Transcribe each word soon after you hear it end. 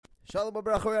Shalom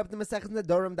Baruch, we're up to Masechet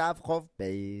Nedarim Daf Chov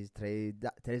Beis.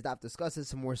 Today's daf discusses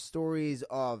some more stories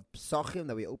of Pesachim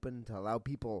that we open to allow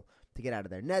people to get out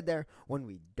of their neder. When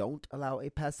we don't allow a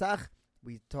Pesach,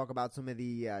 we talk about some of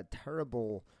the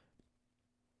terrible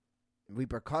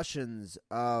repercussions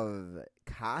of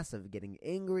kas, of getting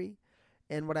angry,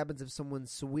 and what happens if someone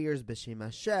swears b'shem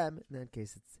Hashem. In that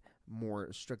case, it's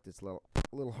more strict. It's a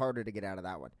little harder to get out of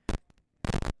that one.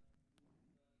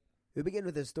 We begin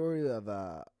with a story of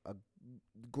a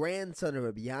grandson of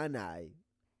Rabbi Yanai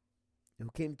who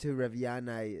came to Rabbi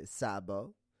Yanai Saba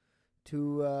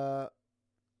to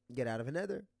get out of a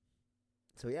neder.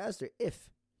 So he asked her, if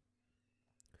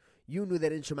you knew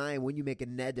that in Shemayim, when you make a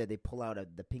neder, they pull out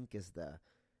the pincus, the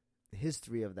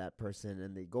history of that person,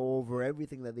 and they go over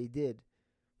everything that they did,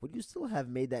 would you still have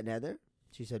made that neder?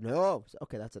 She said, no. So,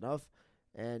 okay, that's enough.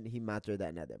 And he mattered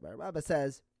that neder. But Rabbi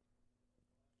says,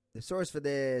 the source for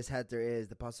this heter is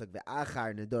the pasuk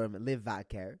ve'achar nedorim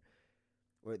livaker,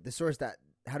 or the source that,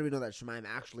 how do we know that Shemayim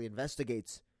actually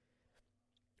investigates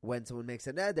when someone makes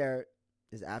a neder,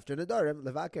 is after nedorim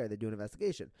livaker, they do an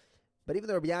investigation. But even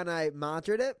though Rabbi Yanai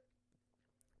mattered it,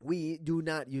 we do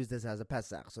not use this as a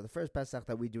Pesach. So the first Pesach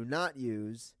that we do not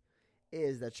use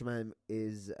is that Shemayim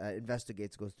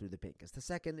investigates, goes through the pincus. The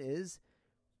second is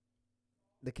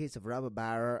the case of Rabbi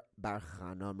Bar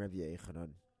Chanam Rav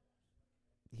Yochanan.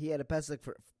 He had a Pesach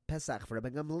for Rabbi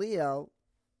Gamliel.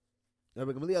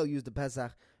 Rabbi Gamliel used the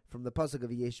Pesach from the pasuk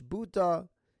of Yesh Buta,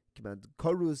 Kimad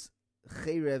Korus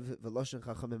Cherev Veloshen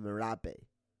Chachamim Merape.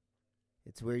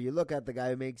 It's where you look at the guy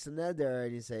who makes a neder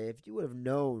and you say, if you would have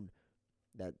known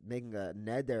that making a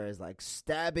neder is like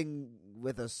stabbing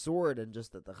with a sword and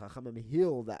just that the Chachamim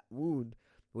heal that wound,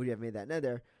 would you have made that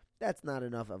neder? That's not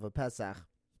enough of a Pesach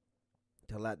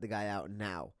to let the guy out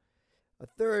now. A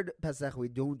third Pesach we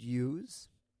don't use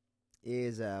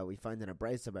is we find in a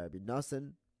brayso by Rabbi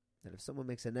Nosson that if someone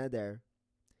makes a neder,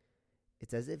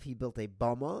 it's as if he built a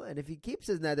bama, and if he keeps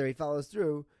his neder, he follows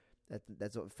through.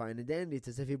 That's what we find in dandy. It's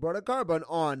as if he brought a carbon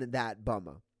on that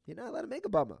bama. You're not allowed to make a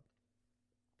bama.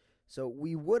 So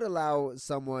we would allow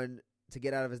someone to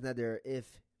get out of his neder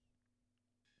if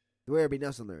the way Rabbi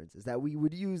Nosson learns is that we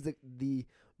would use the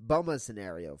bama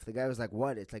scenario. If the guy was like,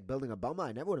 what? It's like building a bama?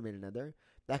 I never would have made a neder.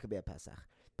 That could be a Pesach.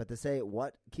 But to say,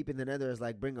 what? Keeping the neder is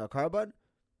like bringing a carbon?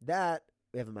 That,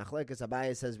 we have a machlekes.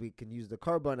 Abaye says we can use the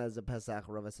carbon as a Pesach.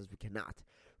 Rava says we cannot.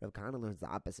 Rav Kahana learns the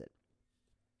opposite.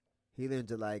 He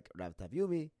learns it like Rav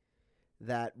Tavyumi,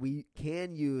 that we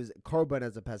can use carbon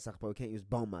as a Pesach, but we can't use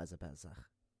boma as a Pesach.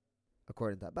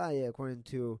 According to Abaye, according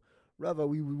to Rava,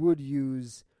 we would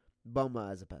use boma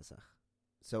as a Pesach.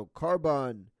 So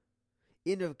carbon,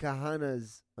 in Rav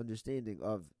Kahana's understanding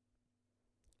of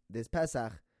this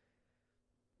Pesach,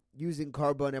 using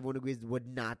carbon, everyone agrees, would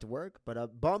not work. But a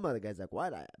bama, the guy's like,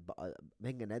 what?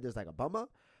 Making a neder is like a bama?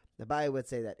 The Abaye would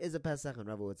say that is a Pesach, and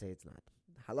Rava would say it's not.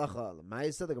 Halacha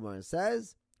l'maisa, the Gemara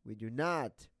says, we do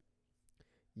not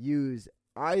use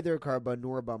either carbon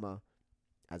nor bama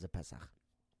as a Pesach.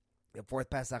 The fourth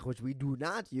Pesach, which we do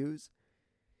not use,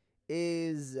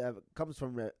 is comes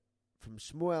from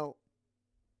Shmuel,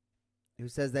 who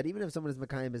says that even if someone is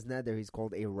Mekayim his neder, he's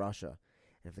called a Rasha.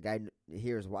 And if the guy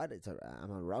hears what?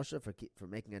 I'm a Rasha for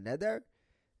making a neder,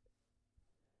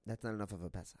 that's not enough of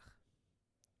a Pesach.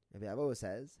 Rabbi Avoah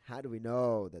says, how do we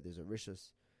know that there's a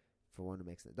rishus for one who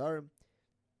makes nedarim?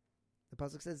 The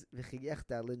pasuk says,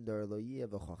 "V'chiyechta lindor lo yeh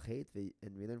v'chochet,"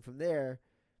 and we learn from there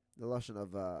the lashon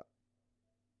of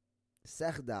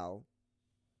sechdal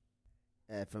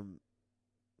from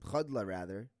chodla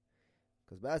rather,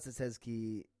 because Ba'as it says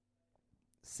ki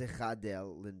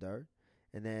sechadel lindor,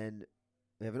 and then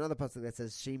we have another pasuk that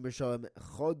says Shem B'Shoim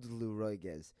Chodlu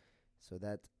Roigez. So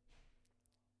that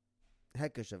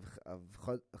hekesh of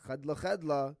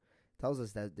Chadla tells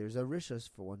us that there's a rishus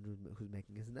for one who's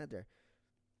making his neder.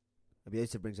 Rabbi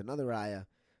Yosef brings another raya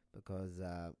because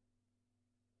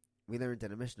we learned in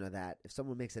the Mishnah that if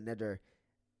someone makes a neder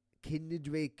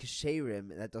kinidre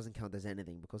kasherim, that doesn't count as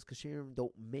anything because kasherim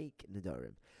don't make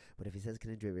nedarim. But if he says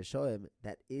kinidre rishoim,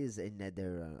 that is a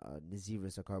neder,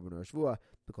 nizirus, a carbon, or a shvua,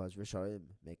 because rishoim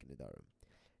make nedarim.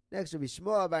 Next, Rabbi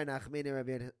Shmuel Bar Nachmani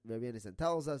Rabbi Yonasan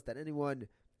tells us that anyone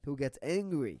who gets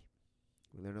angry,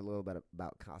 we learn a little bit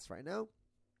about kas right now.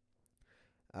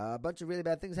 A bunch of really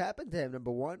bad things happen to him.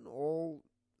 Number one, all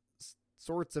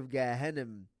sorts of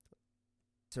Gehenim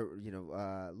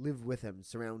to live with him,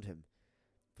 surround him.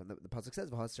 From the pasuk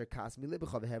says, "V'haser kas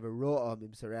milibecha v'hever ro'a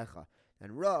mimsarecha,"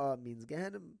 and ro'a means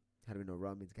Gehenim. How do we know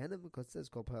ro'a means Gehenim? Because it says,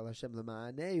 "Kol pa'al Hashem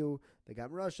l'ma'aneu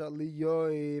v'gam rasha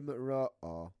liyoim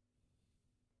ro'a."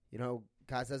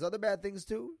 Kas has other bad things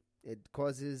too. It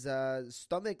causes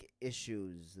stomach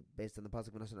issues based on the pasuk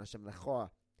V'nasan Hashem lecha.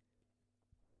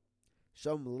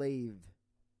 Shom leiv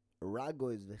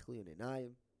ragois v'chliyon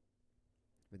einayim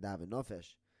v'daven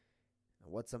nofesh.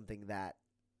 And what's something that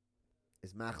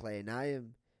is machle einayim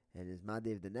and is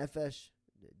madiv the nefesh?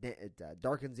 It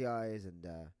darkens the eyes and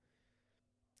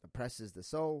oppresses the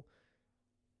soul.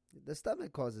 The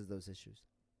stomach causes those issues.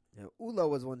 Now, Ula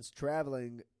was once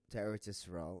traveling to Eretz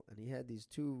Yisrael, and he had these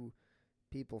two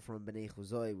people from Bnei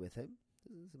Chuzoi with him.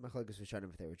 This is Machlokes Rishonim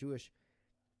if they were Jewish.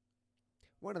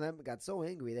 One of them got so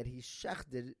angry that he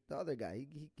shechted the other guy.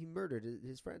 He murdered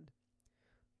his friend.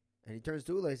 And he turns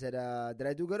to Ula. He said, "Did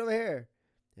I do good over here?"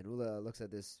 And Ula looks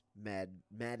at this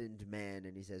maddened man,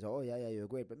 and he says, "Oh yeah, you're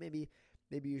great, but maybe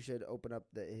you should open up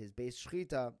his base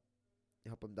shchita,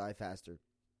 help him die faster."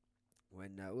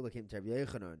 When Ula came to Rabbi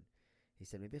Yochanan, he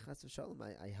said, "Maybe chas v'shalom,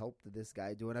 I helped this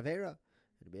guy do an avera."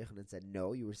 And Rabbi Yochanan said,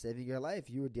 "No, you were saving your life.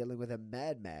 You were dealing with a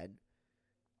madman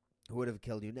who would have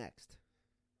killed you next."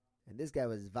 And this guy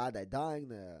was vadai dying.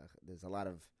 There's a lot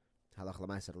of halach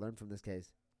l'maaseh to learn from this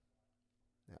case.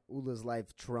 Ula's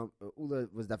life Ula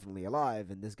was definitely alive,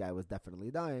 and this guy was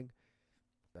definitely dying.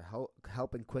 The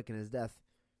helping quicken his death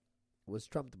was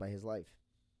trumped by his life.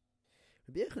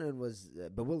 Rabbi Yochanan was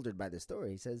bewildered by this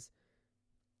story. He says,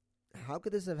 how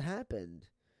could this have happened?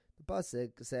 The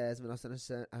pasuk says,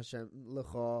 "V'nasan Hashem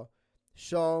lecha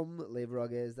shom leiv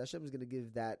ragois." Hashem is going to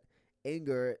give that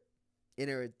anger in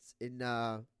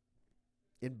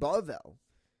Bavel.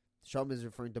 Shom is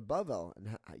referring to Bavel,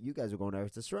 and you guys are going to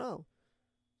Eretz Yisrael.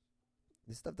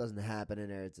 This stuff doesn't happen in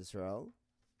Eretz Yisrael.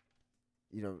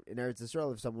 You know, in Eretz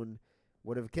Yisrael, if someone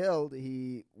would have killed,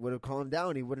 he would have calmed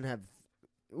down.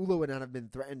 Ula would not have been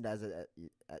threatened as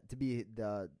to be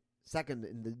the second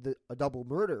in a double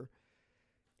murder.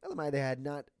 Elamai, they had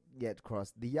not yet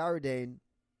crossed the Yarden,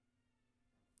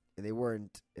 and they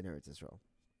weren't in Eretz Yisrael.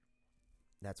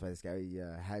 That's why this guy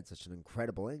had such an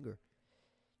incredible anger.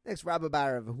 Next, Rabbi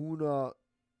Bar of Huna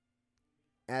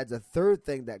adds a third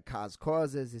thing that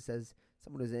causes. He says,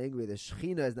 someone who's angry, the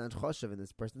Shechina is not choshev in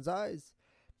this person's eyes.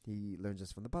 He learns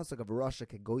this from the pasuk of Rasha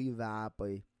kegoyiva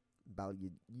by bal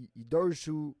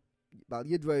yidorshu bal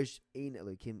yidrosh ein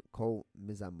elokim kol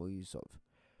mizam moyusov.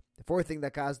 The fourth thing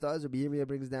that Kaz does, Rabbi Yirmiyah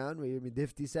brings down, Rabbi Yirmiyah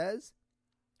Difti says,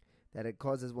 that it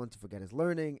causes one to forget his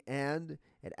learning, and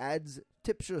it adds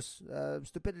tipshus,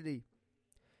 stupidity.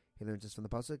 He learns this from the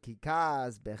pasuk, Ki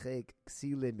kaz bechek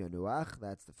ksilim yanuach,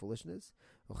 that's the foolishness.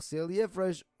 Uchsil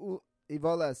yifresh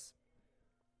ivolas.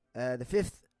 The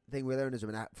fifth thing we learn is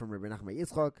from Rabbi Nachman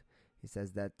Yitzchok. He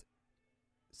says that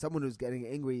someone who's getting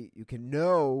angry, you can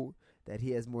know that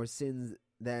he has more sins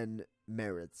than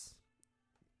merits.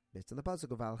 Based on the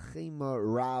pasuk of Al-Chima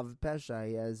Rav Pesha,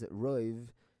 he has Roiv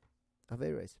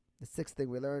Averes. The sixth thing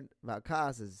we learn about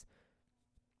Kas is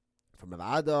from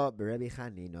Rav Ada Berebi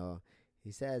Chanina.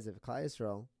 He says if Klal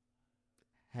Yisrael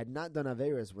had not done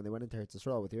Averes when they went into Eretz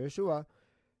Yisrael with Yehoshua,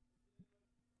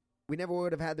 we never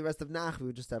would have had the rest of Nach. We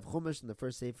would just have Chumash in the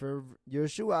first Sefer of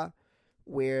Yehoshua,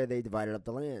 where they divided up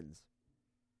the lands.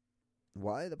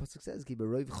 Why? The pasuk says Ki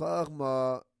Beroiv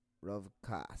Chachma Rav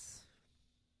Kas.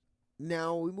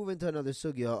 Now we move into another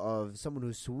sugya of someone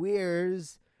who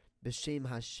swears b'shem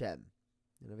Hashem.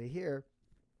 And over here,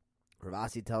 Rav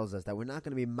Asi tells us that we're not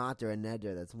going to be mater and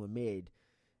neder that someone made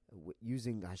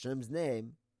using Hashem's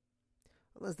name,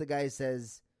 unless the guy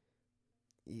says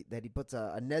that he puts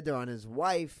a neder on his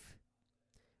wife,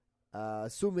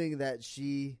 assuming that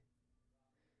she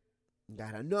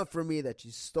got enough from me, that she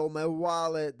stole my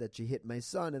wallet, that she hit my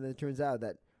son, and then it turns out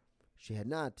that she had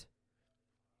not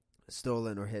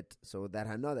stolen or hit. So that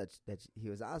hana that he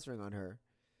was answering on her,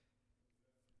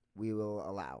 we will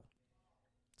allow.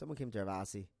 Someone came to Rav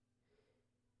Asi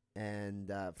and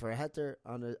for a heter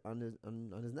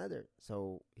on his nether.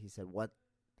 So he said, "What?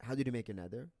 How did you make your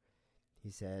nether?"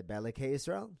 He said, "Belekei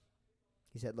Yisrael."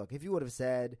 He said, "Look, if you would have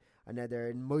said a nether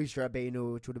in Moshe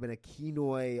Rabbeinu, which would have been a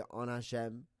kinoi on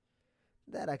Hashem,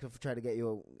 that I could try to get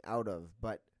you out of,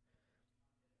 but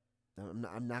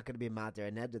I'm not going to be mater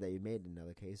a nether that you made in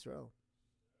Belekei Yisrael."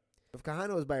 Rav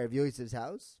Kahana was by Rav Yosef's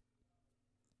house,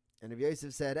 and Rav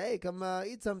Yosef said, "Hey, come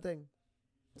eat something."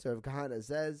 So Rav Kahana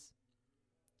says,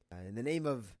 "In the name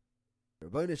of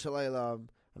Rabbanu Shalom,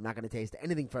 I'm not going to taste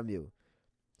anything from you."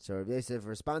 So Rav Yosef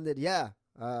responded, "Yeah,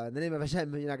 in the name of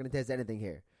Hashem, you're not going to taste anything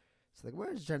here." So the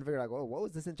Gemara is trying to figure out, well, what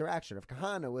was this interaction? Rav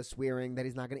Kahana was swearing that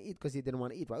he's not going to eat because he didn't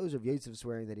want to eat. Why was Rav Yosef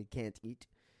swearing that he can't eat,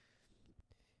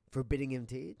 forbidding him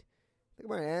to eat? The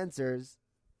Gemara answers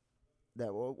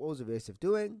that what was Rav Yosef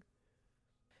doing?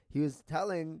 He was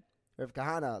telling Rav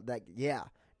Kahana that, yeah,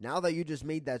 now that you just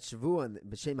made that shavuah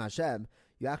b'shem Hashem,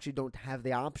 you actually don't have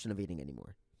the option of eating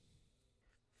anymore.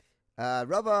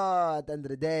 Rava, at the end of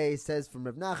the day, says from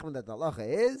Rav Nachman that the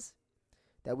halacha is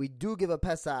that we do give a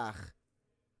Pesach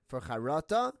for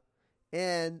Charata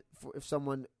and if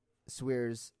someone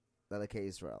swears Lelekei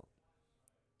Israel.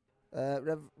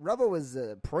 Rava was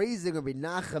praising Rav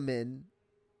Nachman.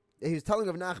 He was telling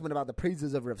Rav Nachman about the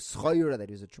praises of Rav Schoira, that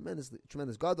he was a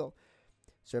tremendous gadol.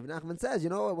 So Rav Nachman says,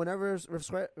 whenever Rav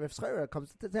Schoira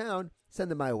comes to town,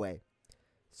 send him my way.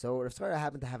 So Rav Schoira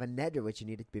happened to have a neder which he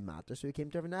needed to be matter, so he came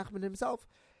to Rav Nachman himself.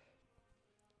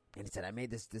 And he said, I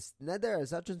made this neder,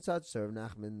 such and such. So Rav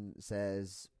Nachman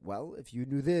says, well, if you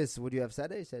knew this, would you have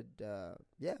said it? He said,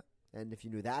 yeah. And if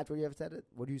you knew that, would you have said it?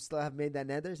 Would you still have made that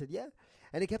neder? He said, yeah.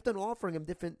 And he kept on offering him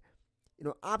different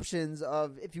options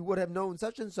of, if you would have known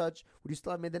such and such, would you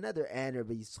still have made the neder? And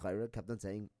Rabbi Yisrael kept on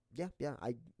saying, yeah,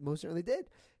 I most certainly did.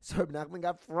 So Rabbi Nachman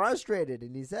got frustrated,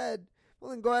 and he said,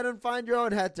 well, then go ahead and find your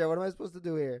own heter. What am I supposed to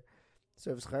do here?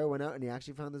 So Rabbi Yisrael went out, and he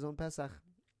actually found his own Pesach.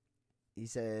 He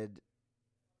said,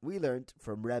 we learned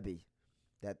from Rebbe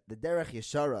that the derech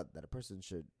yeshara, that a person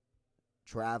should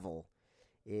travel,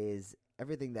 is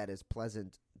everything that is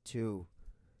pleasant to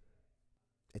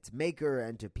its maker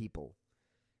and to people.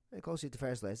 We learned this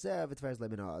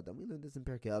in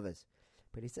Pirkei Avos.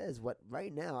 But he says, what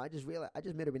right now, I just made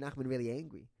Rabbi Nachman really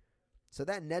angry. So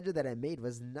that neder that I made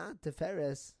was not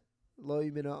Tiferes Lo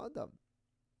Mina Adam.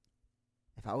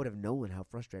 If I would have known how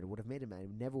frustrated I would have made him, I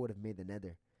never would have made the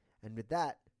neder. And with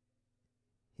that,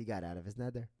 he got out of his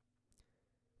neder.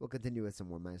 We'll continue with some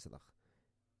more Ma'asalach.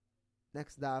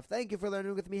 Next daf. Thank you for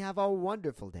learning with me. Have a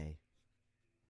wonderful day.